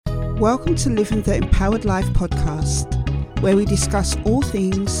Welcome to Living the Empowered Life podcast, where we discuss all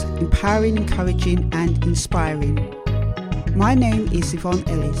things empowering, encouraging and inspiring. My name is Yvonne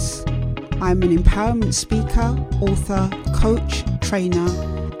Ellis. I'm an empowerment speaker, author, coach, trainer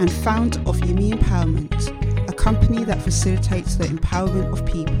and founder of Yumi Empowerment, a company that facilitates the empowerment of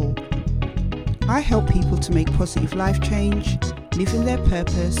people. I help people to make positive life change, live in their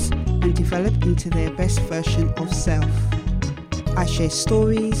purpose and develop into their best version of self. I share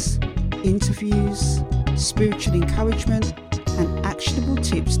stories, interviews, spiritual encouragement and actionable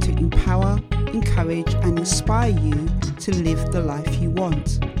tips to empower, encourage and inspire you to live the life you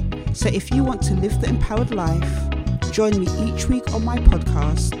want. So if you want to live the empowered life, join me each week on my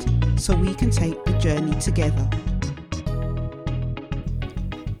podcast so we can take the journey together.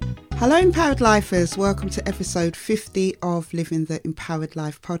 Hello Empowered Lifers, welcome to episode 50 of Living the Empowered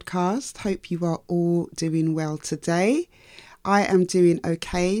Life podcast. Hope you are all doing well today. I am doing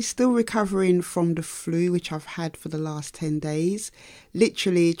okay, still recovering from the flu which I've had for the last 10 days.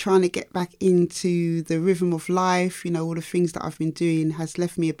 Literally trying to get back into the rhythm of life, all the things that I've been doing has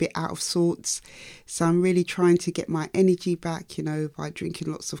left me a bit out of sorts. So I'm really trying to get my energy back, by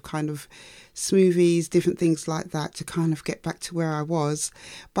drinking lots of kind of smoothies, different things like that to kind of get back to where I was.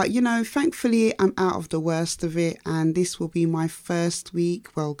 But, thankfully I'm out of the worst of it and this will be my first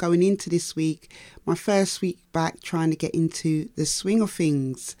week, going into this week, my first week back trying to get into the swing of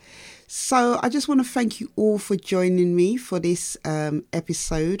things. So I just want to thank you all for joining me for this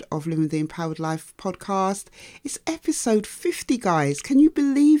episode of Living the Empowered Life podcast. It's episode 50, guys. Can you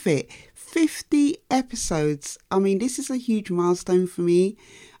believe it? 50 episodes. I mean, this is a huge milestone for me.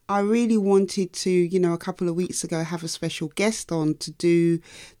 I really wanted to, a couple of weeks ago, have a special guest on to do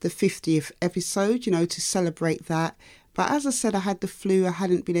the 50th episode, to celebrate that. But as I said, I had the flu. I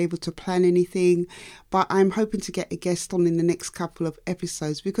hadn't been able to plan anything, but I'm hoping to get a guest on in the next couple of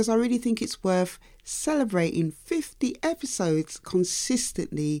episodes because I really think it's worth celebrating 50 episodes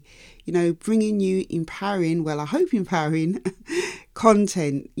consistently, bringing you empowering, I hope empowering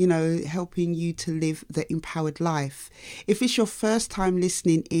content, helping you to live the empowered life. If it's your first time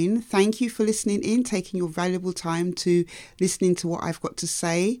listening in, thank you for listening in, taking your valuable time to listening to what I've got to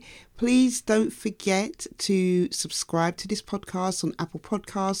say. Please don't forget to subscribe to this podcast on Apple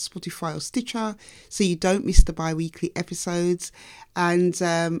Podcasts, Spotify or Stitcher so you don't miss the bi-weekly episodes. And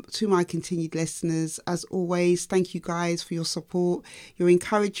to my continued listeners, as always, thank you guys for your support, your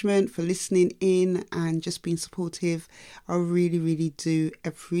encouragement, for listening in and just being supportive. I really, really do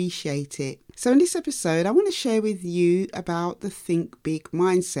appreciate it. So in this episode, I want to share with you about the think big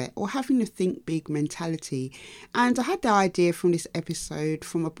mindset or having a think big mentality. And I had the idea from this episode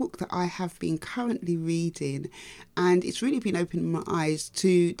from a book that I have been currently reading. And it's really been opening my eyes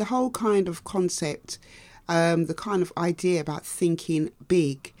to the whole kind of concept, the kind of idea about thinking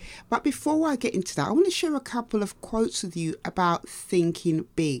big. But before I get into that, I want to share a couple of quotes with you about thinking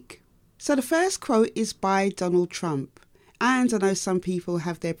big. So the first quote is by Donald Trump. And I know some people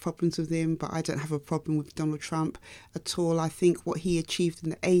have their problems with him, but I don't have a problem with Donald Trump at all. I think what he achieved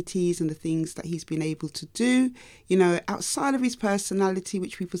in the 80s and the things that he's been able to do, outside of his personality,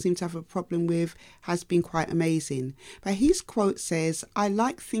 which people seem to have a problem with, has been quite amazing. But his quote says, "I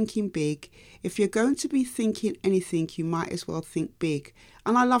like thinking big. If you're going to be thinking anything, you might as well think big."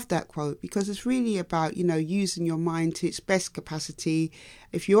 And I love that quote because it's really about, using your mind to its best capacity.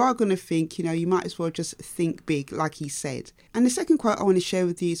 If you are going to think, you might as well just think big, like he said. And the second quote I want to share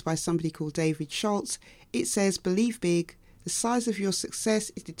with you is by somebody called David Schultz. It says, "Believe big. The size of your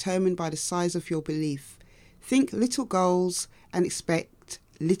success is determined by the size of your belief. Think little goals and expect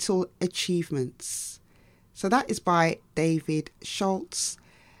little achievements." So that is by David Schultz.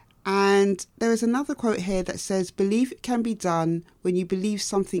 And there is another quote here that says, "Believe it can be done. When you believe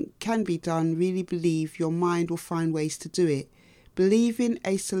something can be done, really believe, your mind will find ways to do it. Believing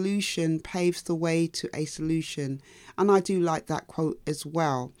a solution paves the way to a solution." And I do like that quote as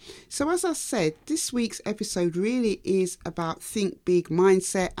well. So as I said, this week's episode really is about think big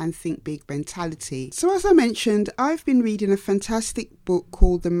mindset and think big mentality. So as I mentioned, I've been reading a fantastic book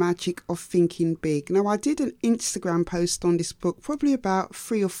called The Magic of Thinking Big. Now I did an Instagram post on this book probably about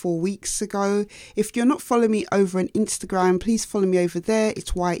 3 or 4 weeks ago. If you're not following me over on Instagram, please follow me over there.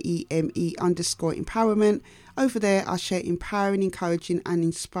 It's YEME_empowerment. over there I share empowering, encouraging and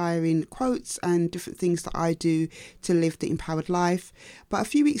inspiring quotes and different things that I do to live the empowered life. But a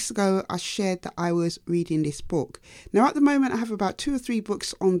few weeks ago I shared that I was reading this book. Now at the moment I have about 2 or 3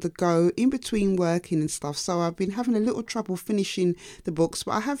 books on the go in between working and stuff, so I've been having a little trouble finishing the books,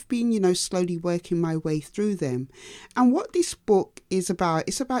 but I have been, slowly working my way through them. And what this book is about,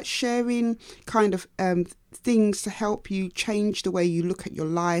 it's about sharing kind of things to help you change the way you look at your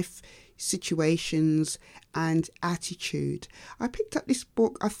life, situations and attitude. I picked up this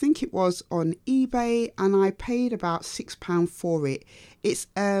book, I think it was on eBay, and I paid about £6 for it. It's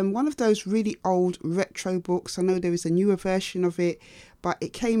one of those really old retro books. I know there is a newer version of it, but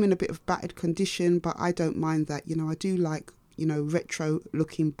it came in a bit of battered condition, but I don't mind that. I do like retro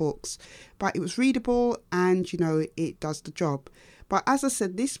looking books, but it was readable and it does the job. But as I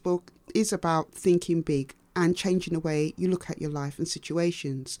said, this book is about thinking big and changing the way you look at your life and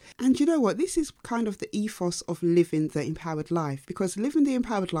situations. And you know what? This is kind of the ethos of living the empowered life, because living the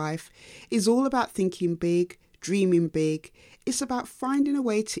empowered life is all about thinking big, dreaming big. It's about finding a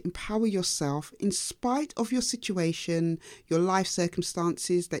way to empower yourself in spite of your situation, your life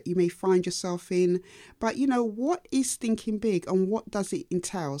circumstances that you may find yourself in. But what is thinking big and what does it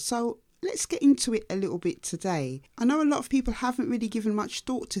entail? So let's get into it a little bit today. I know a lot of people haven't really given much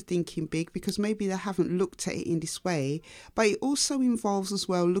thought to thinking big because maybe they haven't looked at it in this way, but it also involves as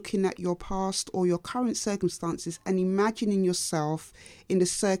well looking at your past or your current circumstances and imagining yourself in the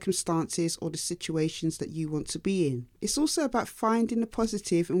circumstances or the situations that you want to be in. It's also about finding the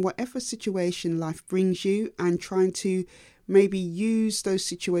positive in whatever situation life brings you and trying to maybe use those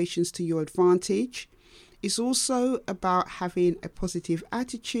situations to your advantage. It's also about having a positive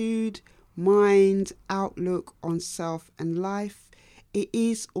attitude, mind, outlook on self and life. It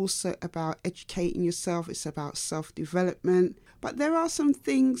is also about educating yourself. It's about self-development. But there are some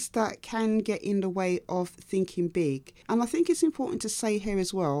things that can get in the way of thinking big. And I think it's important to say here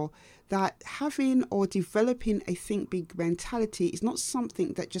as well that having or developing a think big mentality is not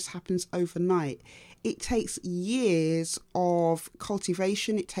something that just happens overnight. It takes years of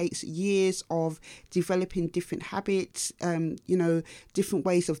cultivation. It takes years of developing different habits, different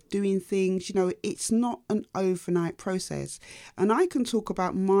ways of doing things. It's not an overnight process. And I can talk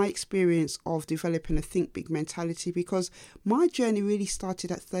about my experience of developing a think big mentality because my journey really started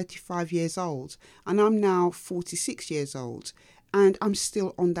at 35 years old and I'm now 46 years old. And I'm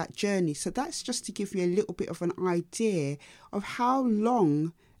still on that journey. So that's just to give you a little bit of an idea of how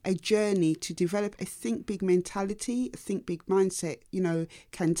long a journey to develop a think big mentality, a think big mindset,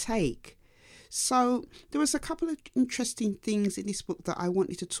 can take. So there was a couple of interesting things in this book that I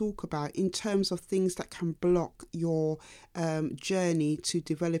wanted to talk about in terms of things that can block your journey to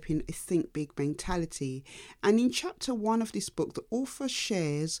developing a think big mentality. And in chapter 1 of this book, the author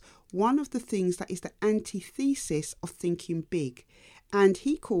shares one of the things that is the antithesis of thinking big, and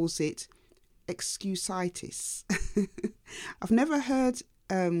he calls it excusitis. I've never heard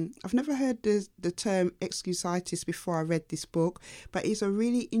the term excusitis before I read this book, but it's a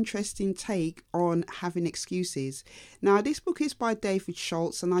really interesting take on having excuses. Now, this book is by David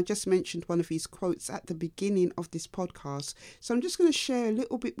Schultz, and I just mentioned one of his quotes at the beginning of this podcast. So I'm just going to share a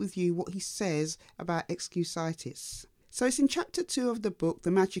little bit with you what he says about excusitis. So it's in chapter 2 of the book,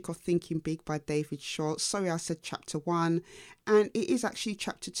 The Magic of Thinking Big by David Schultz. Sorry, I said chapter 1, and it is actually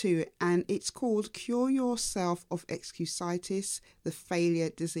chapter 2, and it's called Cure Yourself of Excusitis, the Failure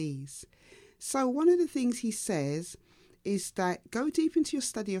Disease. So one of the things he says is that go deep into your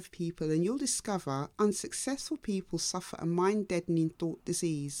study of people and you'll discover unsuccessful people suffer a mind-deadening thought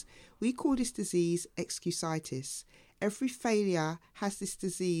disease. We call this disease excusitis. Every failure has this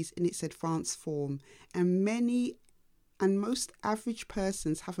disease in its advanced form, and most average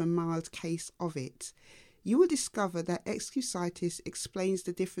persons have a mild case of it. You will discover that excusitis explains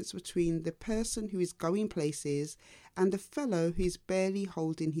the difference between the person who is going places and the fellow who is barely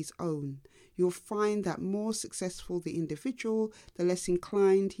holding his own. You'll find that more successful the individual, the less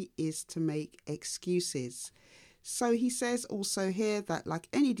inclined he is to make excuses. So he says also here that like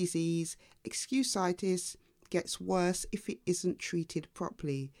any disease, excusitis gets worse if it isn't treated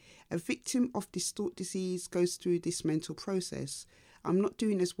properly. A victim of this thought disease goes through this mental process. I'm not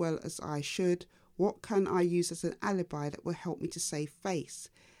doing as well as I should. What can I use as an alibi that will help me to save face?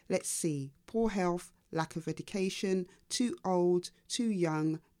 Let's see. Poor health, lack of education, too old, too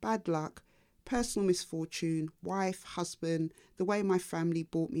young, bad luck, personal misfortune, wife, husband, the way my family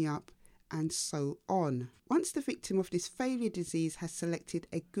brought me up, and so on. Once the victim of this failure disease has selected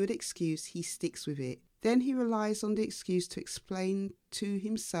a good excuse, he sticks with it. Then he relies on the excuse to explain to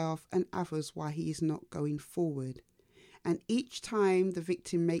himself and others why he is not going forward. And each time the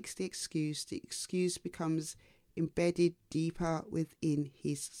victim makes the excuse becomes embedded deeper within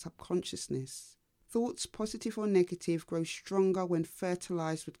his subconsciousness. Thoughts, positive or negative, grow stronger when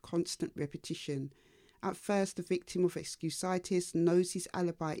fertilized with constant repetition. At first, the victim of excusitis knows his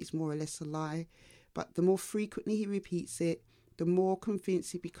alibi is more or less a lie, but the more frequently he repeats it, the more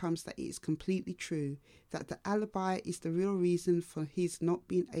convinced he becomes that it is completely true, that the alibi is the real reason for his not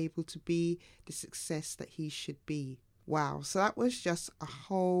being able to be the success that he should be. Wow, so that was just a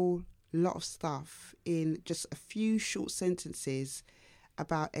whole lot of stuff in just a few short sentences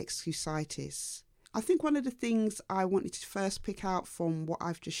about excusitis. I think one of the things I wanted to first pick out from what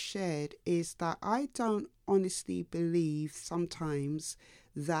I've just shared is that I don't honestly believe sometimes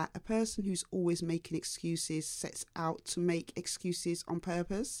that a person who's always making excuses sets out to make excuses on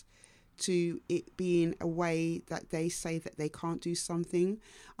purpose, to it being a way that they say that they can't do something.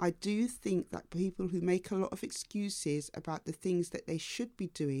 I do think that people who make a lot of excuses about the things that they should be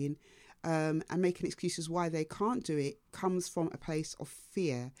doing and making excuses why they can't do it comes from a place of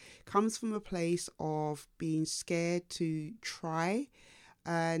fear, comes from a place of being scared to try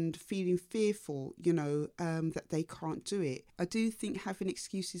and feeling fearful, that they can't do it. I do think having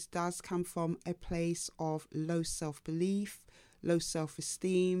excuses does come from a place of low self-belief, low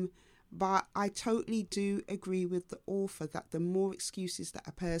self-esteem, but I totally do agree with the author that the more excuses that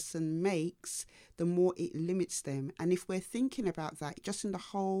a person makes, the more it limits them. And if we're thinking about that, just in the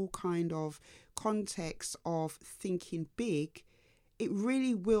whole kind of context of thinking big, it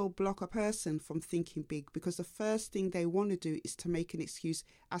really will block a person from thinking big, because the first thing they want to do is to make an excuse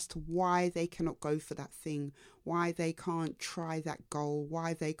as to why they cannot go for that thing, why they can't try that goal,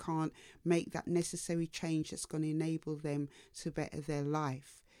 why they can't make that necessary change that's going to enable them to better their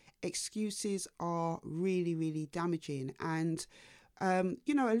life. Excuses are really, really damaging. And, a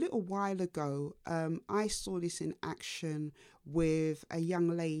little while ago, I saw this in action with a young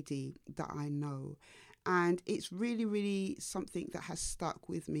lady that I know. And it's really, really something that has stuck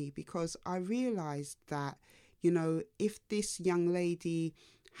with me, because I realised that, if this young lady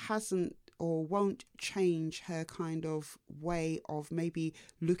hasn't or won't change her kind of way of maybe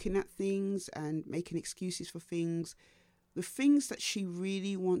looking at things and making excuses for things, the things that she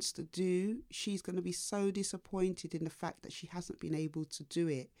really wants to do, she's going to be so disappointed in the fact that she hasn't been able to do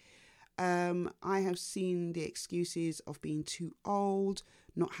it. I have seen the excuses of being too old,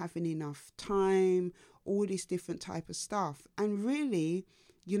 not having enough time, all this different type of stuff. And really,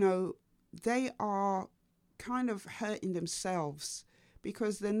 they are kind of hurting themselves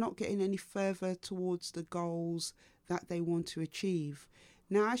because they're not getting any further towards the goals that they want to achieve.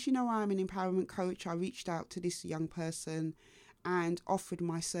 Now, as you know, I'm an empowerment coach. I reached out to this young person and offered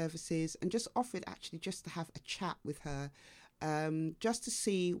my services, and just offered actually just to have a chat with her, just to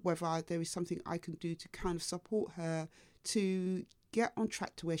see whether there is something I can do to kind of support her to get on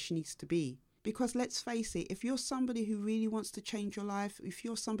track to where she needs to be. Because let's face it, if you're somebody who really wants to change your life, if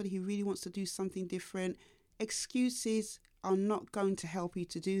you're somebody who really wants to do something different, excuses are not going to help you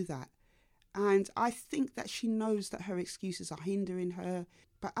to do that. And I think that she knows that her excuses are hindering her.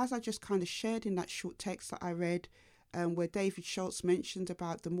 But as I just kind of shared in that short text that I read, where David Schultz mentioned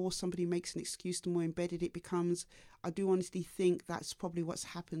about the more somebody makes an excuse, the more embedded it becomes, I do honestly think that's probably what's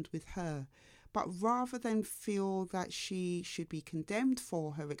happened with her. But rather than feel that she should be condemned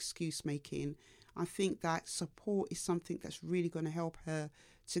for her excuse making, I think that support is something that's really going to help her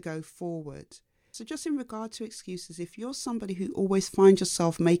to go forward. So just in regard to excuses, if you're somebody who always finds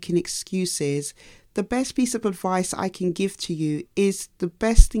yourself making excuses, the best piece of advice I can give to you is the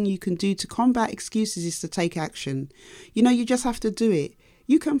best thing you can do to combat excuses is to take action. You just have to do it.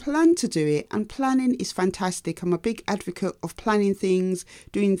 You can plan to do it, and planning is fantastic. I'm a big advocate of planning things,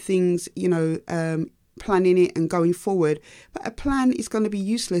 doing things, planning it and going forward. But a plan is going to be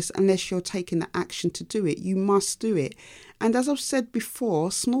useless unless you're taking the action to do it. You must do it. And as I've said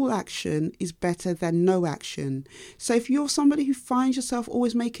before, small action is better than no action. So if you're somebody who finds yourself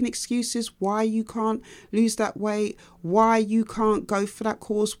always making excuses why you can't lose that weight, why you can't go for that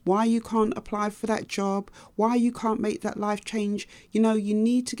course, why you can't apply for that job, why you can't make that life change, you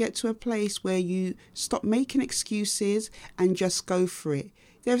need to get to a place where you stop making excuses and just go for it.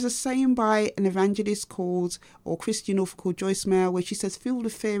 There's a saying by an evangelist or Christian author called Joyce Meyer, where she says, feel the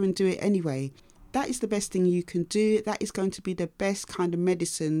fear and do it anyway. That is the best thing you can do. That is going to be the best kind of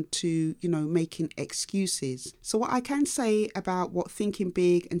medicine to, making excuses. So what I can say about what thinking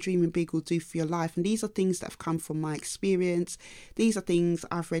big and dreaming big will do for your life, and these are things that have come from my experience. These are things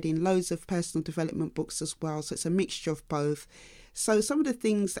I've read in loads of personal development books as well. So it's a mixture of both. So some of the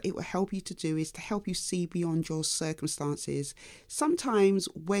things that it will help you to do is to help you see beyond your circumstances. Sometimes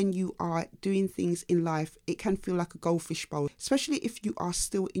when you are doing things in life, it can feel like a goldfish bowl, especially if you are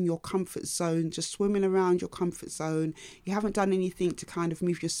still in your comfort zone, just swimming around your comfort zone. You haven't done anything to kind of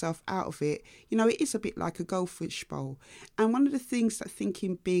move yourself out of it. It is a bit like a goldfish bowl. And one of the things that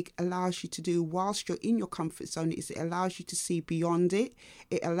thinking big allows you to do whilst you're in your comfort zone is it allows you to see beyond it.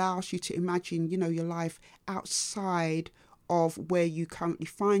 It allows you to imagine, your life outside of where you currently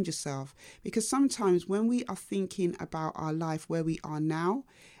find yourself. Because sometimes when we are thinking about our life where we are now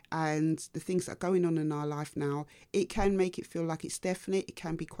and the things that are going on in our life now, it can make it feel like it's definite. It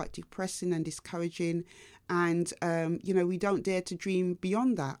can be quite depressing and discouraging. And, we don't dare to dream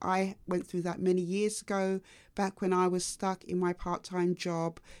beyond that. I went through that many years ago, back when I was stuck in my part-time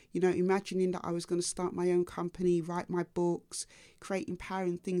job, imagining that I was going to start my own company, write my books, create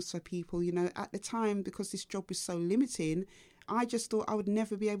empowering things for people. At the time, because this job was so limiting, I just thought I would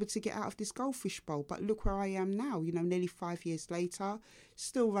never be able to get out of this goldfish bowl. But look where I am now, nearly 5 years later,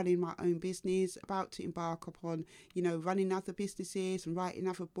 still running my own business, about to embark upon, running other businesses and writing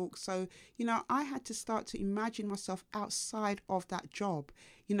other books. So, I had to start to imagine myself outside of that job,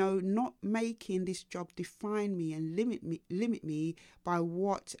 not making this job define me and limit me by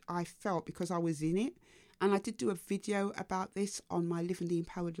what I felt because I was in it. And I did do a video about this on my Living the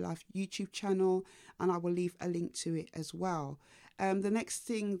Empowered Life YouTube channel, and I will leave a link to it as well. The next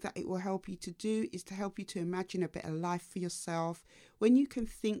thing that it will help you to do is to help you to imagine a better life for yourself. When you can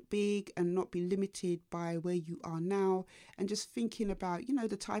think big and not be limited by where you are now, and just thinking about,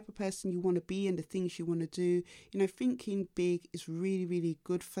 the type of person you want to be and the things you want to do, thinking big is really, really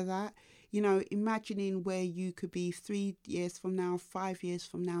good for that. Imagining where you could be 3 years from now, 5 years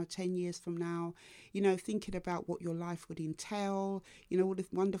from now, 10 years from now, thinking about what your life would entail, all the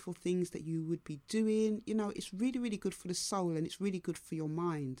wonderful things that you would be doing, it's really, really good for the soul and it's really good for your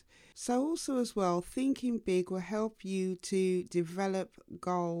mind. So also as well, thinking big will help you to develop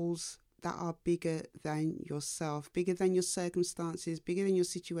goals that are bigger than yourself, bigger than your circumstances, bigger than your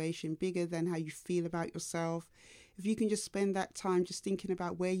situation, bigger than how you feel about yourself. If you can just spend that time just thinking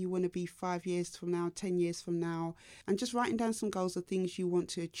about where you want to be 5 years from now, 10 years from now, and just writing down some goals of things you want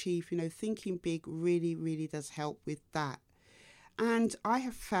to achieve, thinking big really, really does help with that. And I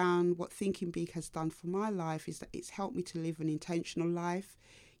have found what thinking big has done for my life is that it's helped me to live an intentional life.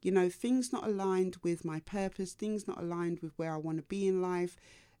 Things not aligned with my purpose, things not aligned with where I want to be in life,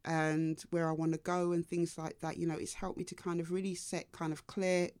 and where I want to go and things like that. It's helped me to kind of really set kind of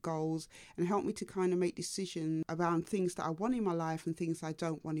clear goals and help me to kind of make decisions around things that I want in my life and things I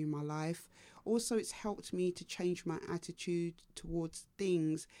don't want in my life. Also, it's helped me to change my attitude towards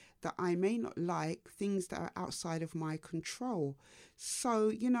things that I may not like, things that are outside of my control.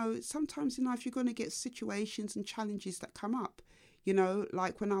 So, sometimes in life you're going to get situations and challenges that come up.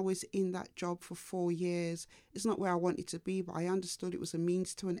 Like when I was in that job for 4 years, it's not where I wanted to be, but I understood it was a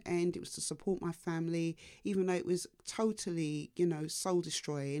means to an end. It was to support my family, even though it was totally, soul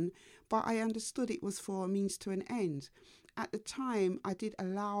destroying. But I understood it was for a means to an end. At the time, I did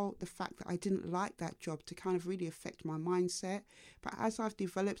allow the fact that I didn't like that job to kind of really affect my mindset. But as I've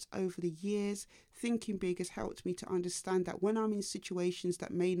developed over the years, thinking big has helped me to understand that when I'm in situations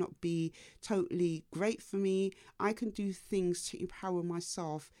that may not be totally great for me, I can do things to empower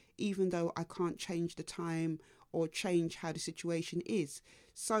myself, even though I can't change the time or change how the situation is.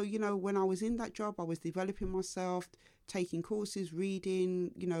 So, when I was in that job, I was developing myself, taking courses,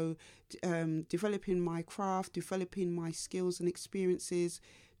 reading, developing my craft, developing my skills and experiences,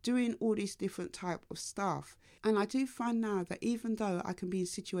 doing all this different type of stuff. And I do find now that even though I can be in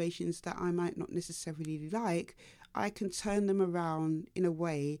situations that I might not necessarily like, I can turn them around in a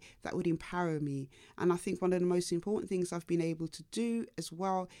way that would empower me. And I think one of the most important things I've been able to do as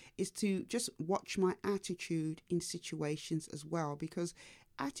well is to just watch my attitude in situations as well, because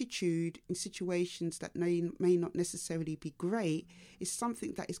attitude in situations that may not necessarily be great is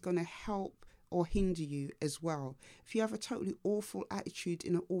something that is going to help or hinder you as well. If you have a totally awful attitude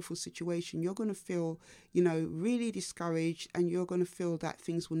in an awful situation, you're going to feel, really discouraged, and you're going to feel that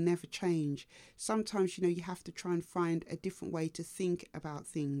things will never change. Sometimes, you have to try and find a different way to think about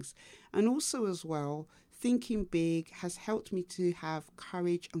things. And also as well, thinking big has helped me to have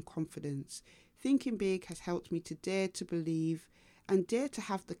courage and confidence. Thinking big has helped me to dare to believe and dare to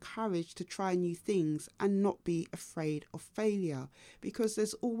have the courage to try new things and not be afraid of failure, because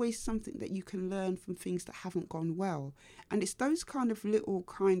there's always something that you can learn from things that haven't gone well. And it's those kind of little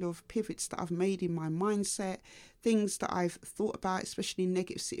kind of pivots that I've made in my mindset, things that I've thought about, especially in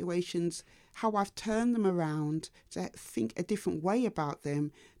negative situations, how I've turned them around to think a different way about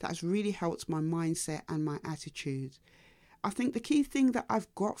them, that has really helped my mindset and my attitude. I think the key thing that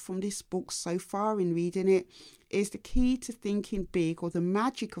I've got from this book so far in reading it is the key to thinking big, or the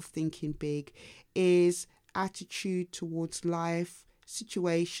magic of thinking big, is attitude towards life,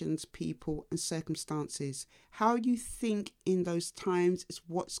 situations, people and circumstances. How you think in those times is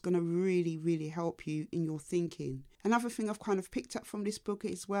what's going to really, really help you in your thinking. Another thing I've kind of picked up from this book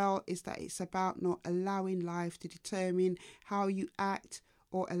as well is that it's about not allowing life to determine how you act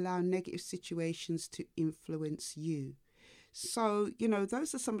or allow negative situations to influence you. So,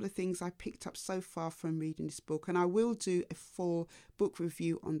 those are some of the things I picked up so far from reading this book. And I will do a full book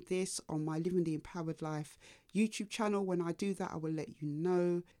review on this on my Living the Empowered Life YouTube channel. When I do that, I will let you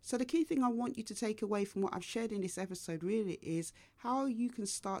know. So the key thing I want you to take away from what I've shared in this episode really is how you can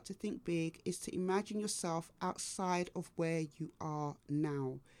start to think big is to imagine yourself outside of where you are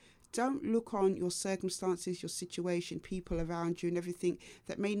now. Don't look on your circumstances, your situation, people around you and everything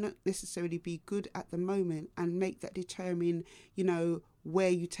that may not necessarily be good at the moment and make that determine, where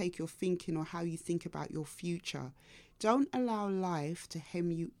you take your thinking or how you think about your future. Don't allow life to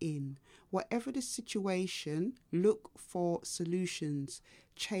hem you in. Whatever the situation, look for solutions.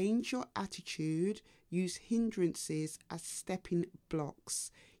 Change your attitude. Use hindrances as stepping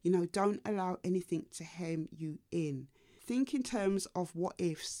blocks. Don't allow anything to hem you in. Think in terms of what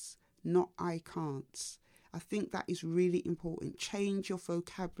ifs, not I can'ts. I think that is really important. Change your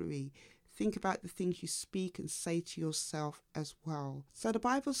vocabulary. Think about the things you speak and say to yourself as well. So the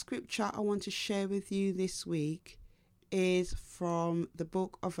Bible scripture I want to share with you this week is from the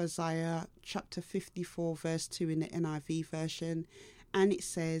book of Isaiah, chapter 54, verse 2 in the NIV version. And it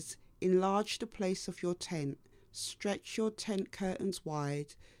says, "Enlarge the place of your tent. Stretch your tent curtains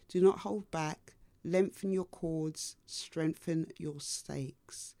wide. Do not hold back. Lengthen your cords. Strengthen your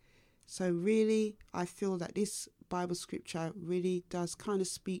stakes." So really, I feel that this Bible scripture really does kind of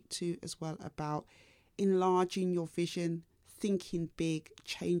speak to as well about enlarging your vision, thinking big,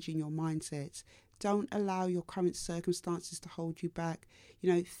 changing your mindset. Don't allow your current circumstances to hold you back.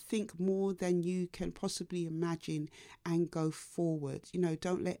 Think more than you can possibly imagine and go forward.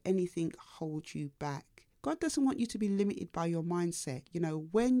 Don't let anything hold you back. God doesn't want you to be limited by your mindset.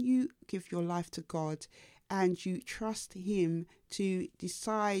 When you give your life to God and you trust Him to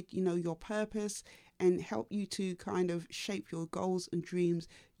decide, your purpose and help you to kind of shape your goals and dreams,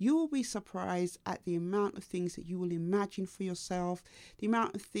 you will be surprised at the amount of things that you will imagine for yourself, the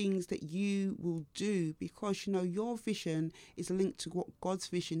amount of things that you will do, because, your vision is linked to what God's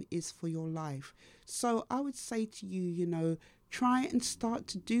vision is for your life. So I would say to you, try and start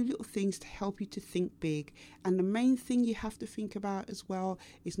to do little things to help you to think big. And the main thing you have to think about as well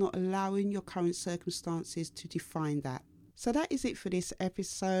is not allowing your current circumstances to define that. So that is it for this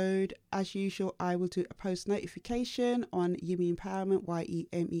episode. As usual, I will do a post notification on Yemi Empowerment,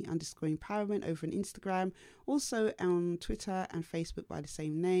 YEME_empowerment over on Instagram, also on Twitter and Facebook by the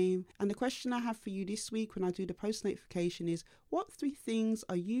same name. And the question I have for you this week when I do the post notification is, what 3 things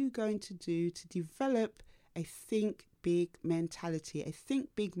are you going to do to develop a think big mentality, a think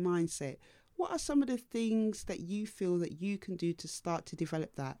big mindset? What are some of the things that you feel that you can do to start to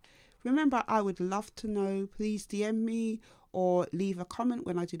develop that? Remember, I would love to know. Please DM me or leave a comment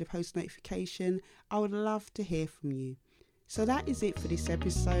when I do the post notification. I would love to hear from you. So that is it for this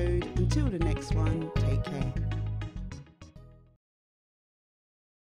episode. Until the next one, take care.